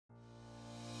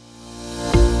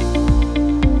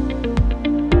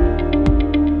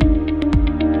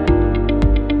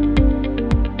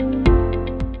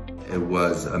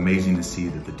amazing to see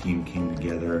that the team came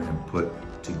together and put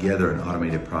together an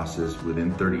automated process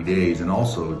within 30 days and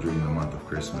also during the month of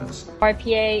Christmas.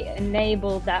 RPA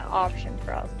enabled that option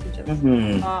for us to just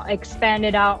expand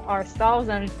it out ourselves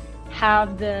and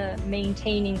have the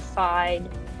maintaining side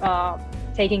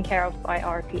taken care of by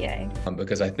RPA.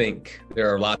 Because I think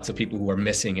there are lots of people who are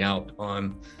missing out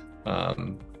on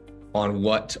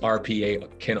what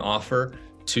RPA can offer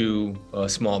to a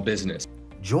small business.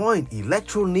 Join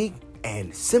ElectroNeek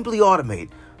and Simply Automate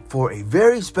for a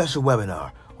very special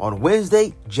webinar on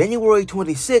Wednesday, January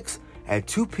 26th at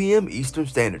 2 p.m. Eastern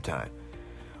Standard Time.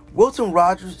 Wilton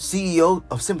Rogers, CEO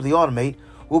of Simply Automate,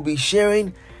 will be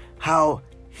sharing how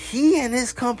he and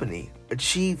his company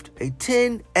achieved a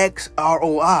 10x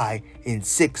ROI in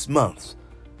 6 months.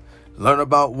 Learn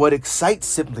about what excites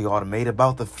Simply Automate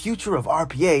about the future of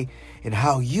RPA and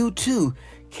how you too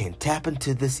can tap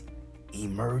into this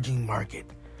emerging market.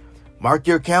 Mark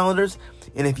your calendars,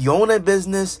 and if you own a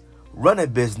business, run a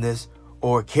business,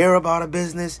 or care about a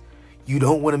business, you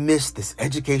don't want to miss this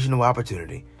educational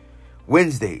opportunity.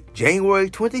 Wednesday, January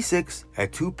 26th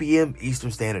at 2 p.m.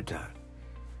 Eastern Standard Time.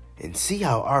 And see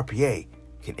how RPA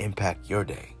can impact your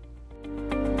day.